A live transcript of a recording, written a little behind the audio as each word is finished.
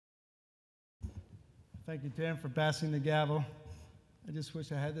Thank you, Tim, for passing the gavel. I just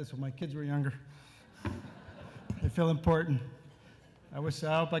wish I had this when my kids were younger. I feel important. I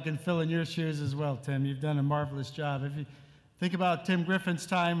hope I can fill in your shoes as well, Tim. You've done a marvelous job. If you think about Tim Griffin's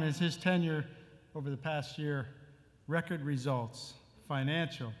time as his tenure over the past year, record results,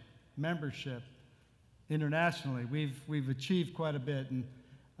 financial, membership, internationally, we've achieved quite a bit. And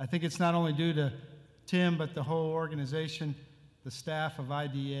I think it's not only due to Tim, but the whole organization, the staff of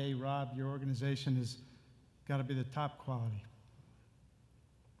IDA. Rob, your organization has got to be the top quality.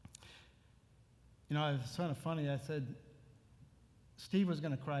 You know, it's kind of funny. I said Steve was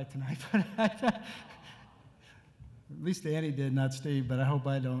going to cry tonight, but at least Annie did, not Steve, but I hope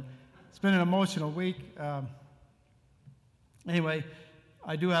I don't. It's been an emotional week. Anyway,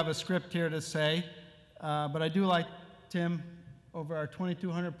 I do have a script here to say, but I do like, Tim, over our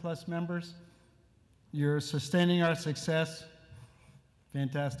 2,200 plus members, you're sustaining our success.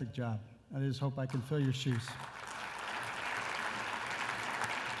 Fantastic job. I just hope I can fill your shoes.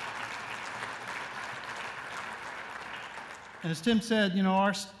 And as Tim said, you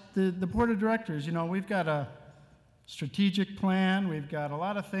know, the board of directors, you know, we've got a strategic plan. We've got a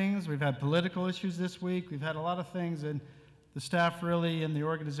lot of things. We've had political issues this week. We've had a lot of things, and the staff really and the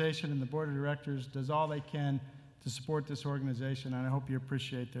organization and the board of directors does all they can to support this organization, and I hope you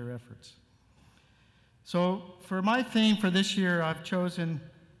appreciate their efforts. So for my theme for this year, I've chosen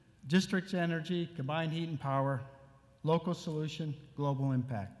district energy, combined heat and power, local solution, global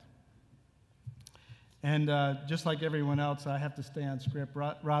impact. And just like everyone else, I have to stay on script.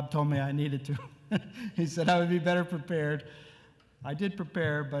 Rob told me I needed to. He said I would be better prepared. I did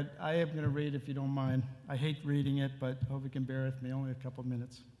prepare, but I am going to read if you don't mind. I hate reading it, but hope you can bear with me, only a couple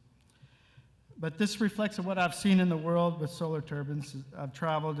minutes. But this reflects on what I've seen in the world with solar turbines. I've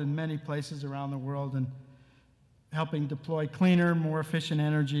traveled in many places around the world and helping deploy cleaner, more efficient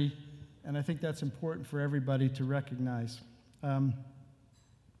energy, and I think that's important for everybody to recognize.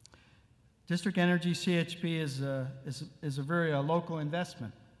 District Energy CHP is a very local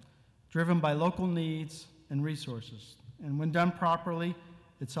investment, driven by local needs and resources. And when done properly,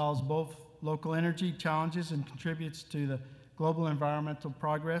 it solves both local energy challenges and contributes to the global environmental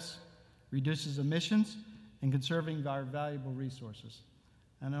progress, reduces emissions, and conserving our valuable resources.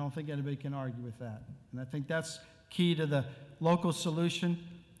 And I don't think anybody can argue with that. And I think that's key to the local solution,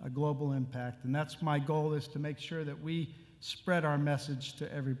 a global impact. And that's my goal, is to make sure that we spread our message to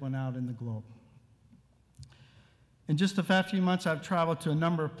everyone out in the globe. In just the past few months, I've traveled to a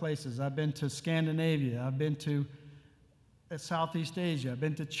number of places. I've been to Scandinavia, I've been to Southeast Asia, I've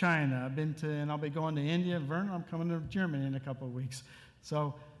been to China, and I'll be going to India. Vernon, I'm coming to Germany in a couple of weeks.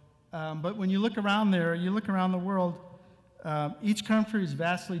 So, but when you look around there, you look around the world, each country is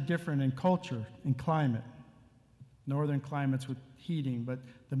vastly different in culture and climate. Northern climates with heating, but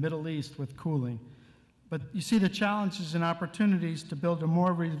the Middle East with cooling. But you see the challenges and opportunities to build a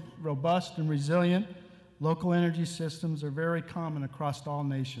more robust and resilient local energy systems are very common across all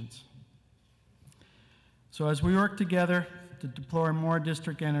nations. So as we work together to deploy more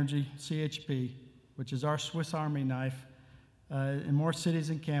district energy, CHP, which is our Swiss Army knife, in more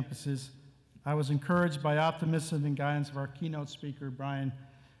cities and campuses, I was encouraged by optimism and guidance of our keynote speaker, Brian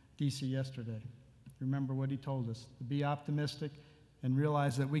Deasy, yesterday. Remember what he told us, to be optimistic and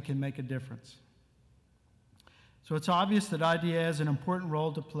realize that we can make a difference. So it's obvious that IDA has an important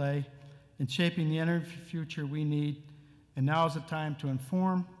role to play in shaping the energy future we need, and now is the time to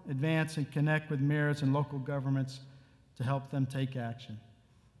inform, advance, and connect with mayors and local governments to help them take action.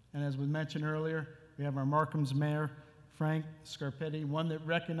 And as was mentioned earlier, we have our Markham's mayor, Frank Scarpetti, one that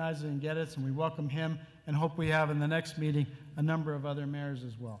recognizes and gets it, and we welcome him, and hope we have in the next meeting a number of other mayors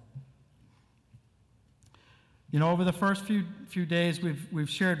as well. You know, over the first few days, we've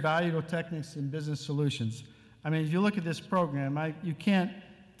shared valuable techniques and business solutions. I mean, if you look at this program, you can't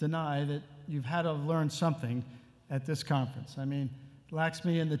deny that you've had to learn something at this conference. I mean,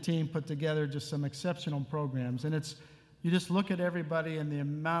 Laxmi and the team put together just some exceptional programs, and you just look at everybody and the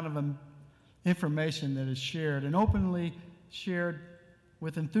amount of information that is shared and openly shared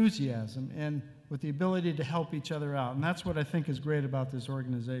with enthusiasm and with the ability to help each other out. And that's what I think is great about this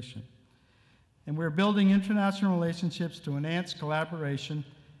organization. And we're building international relationships to enhance collaboration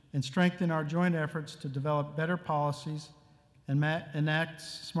and strengthen our joint efforts to develop better policies and enact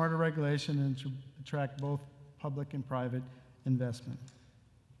smarter regulation and to attract both public and private investment.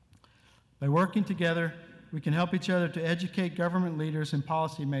 By working together, we can help each other to educate government leaders and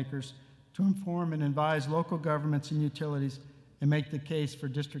policymakers to inform and advise local governments and utilities and make the case for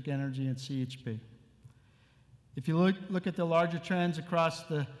district energy and CHP. If you look at the larger trends across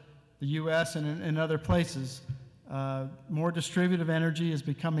the U.S. and in other places, more distributed energy is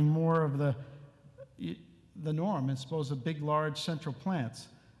becoming more of the the norm. It's supposed to big, large central plants.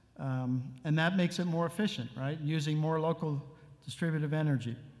 And that makes it more efficient, right? Using more local distributive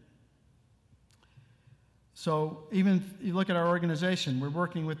energy. So even if you look at our organization, we're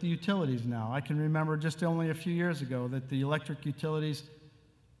working with the utilities now. I can remember just only a few years ago that the electric utilities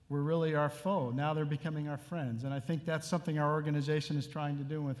were really our foe. Now they're becoming our friends. And I think that's something our organization is trying to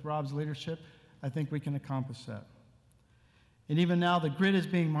do. With Rob's leadership, I think we can accomplish that. And even now, the grid is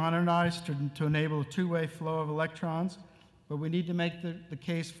being modernized to enable a two-way flow of electrons, but we need to make the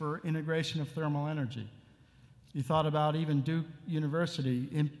case for integration of thermal energy. You thought about even Duke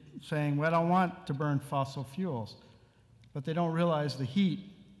University saying, well, I don't want to burn fossil fuels, but they don't realize the heat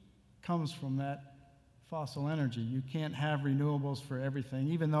comes from that fossil energy. You can't have renewables for everything,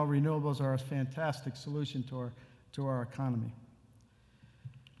 even though renewables are a fantastic solution to our economy.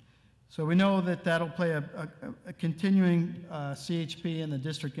 So we know that that'll play a continuing CHP in the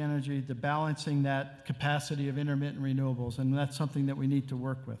district energy, the balancing that capacity of intermittent renewables, and that's something that we need to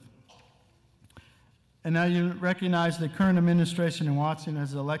work with. And now you recognize the current administration in Washington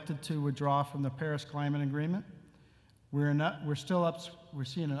has elected to withdraw from the Paris Climate Agreement. We're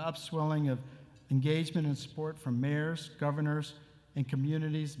seeing an upswelling of engagement and support from mayors, governors, and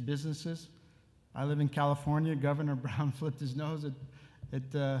communities, businesses. I live in California. Governor Brown flipped his nose at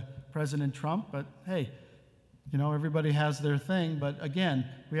President Trump, but hey, you know, everybody has their thing. But again,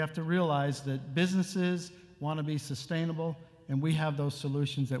 we have to realize that businesses want to be sustainable, and we have those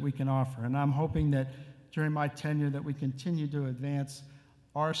solutions that we can offer. And I'm hoping that during my tenure that we continue to advance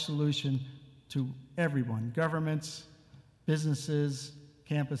our solution to everyone, governments, businesses,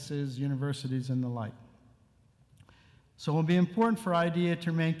 campuses, universities, and the like. So it will be important for IDEA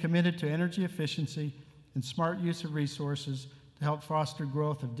to remain committed to energy efficiency and smart use of resources to help foster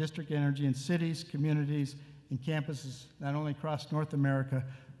growth of district energy in cities, communities, and campuses, not only across North America,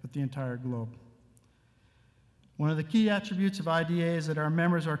 but the entire globe. One of the key attributes of IDEA is that our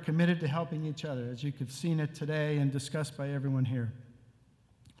members are committed to helping each other, as you could have seen it today and discussed by everyone here.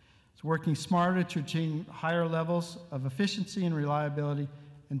 It's working smarter to achieve higher levels of efficiency and reliability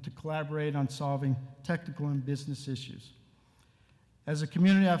and to collaborate on solving technical and business issues. As a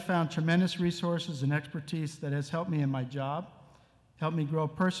community, I've found tremendous resources and expertise that has helped me in my job, helped me grow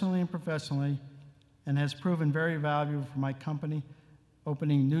personally and professionally, and has proven very valuable for my company,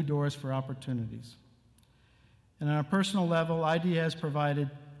 opening new doors for opportunities. And on a personal level, IDEA has provided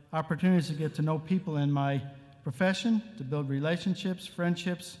opportunities to get to know people in my profession, to build relationships,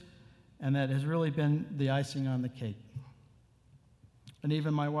 friendships, and that has really been the icing on the cake. And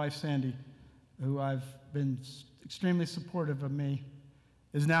even my wife, Sandy, who I've been extremely supportive of me,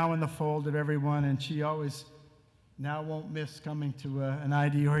 is now in the fold of everyone, and she always now won't miss coming to an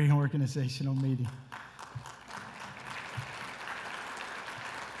IDEA organizational meeting.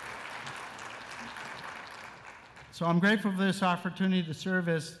 So I'm grateful for this opportunity to serve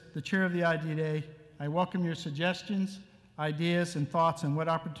as the chair of the IDEA. I welcome your suggestions, ideas, and thoughts on what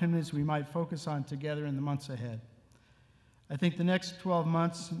opportunities we might focus on together in the months ahead. I think the next 12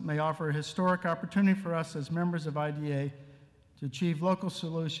 months may offer a historic opportunity for us as members of IDEA to achieve local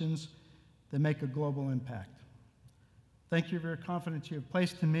solutions that make a global impact. Thank you for your confidence you have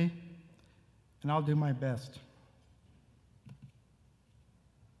placed in me, and I'll do my best.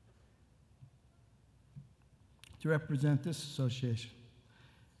 To represent this association.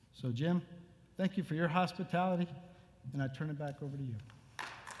 So Jim, thank you for your hospitality, and I turn it back over to you.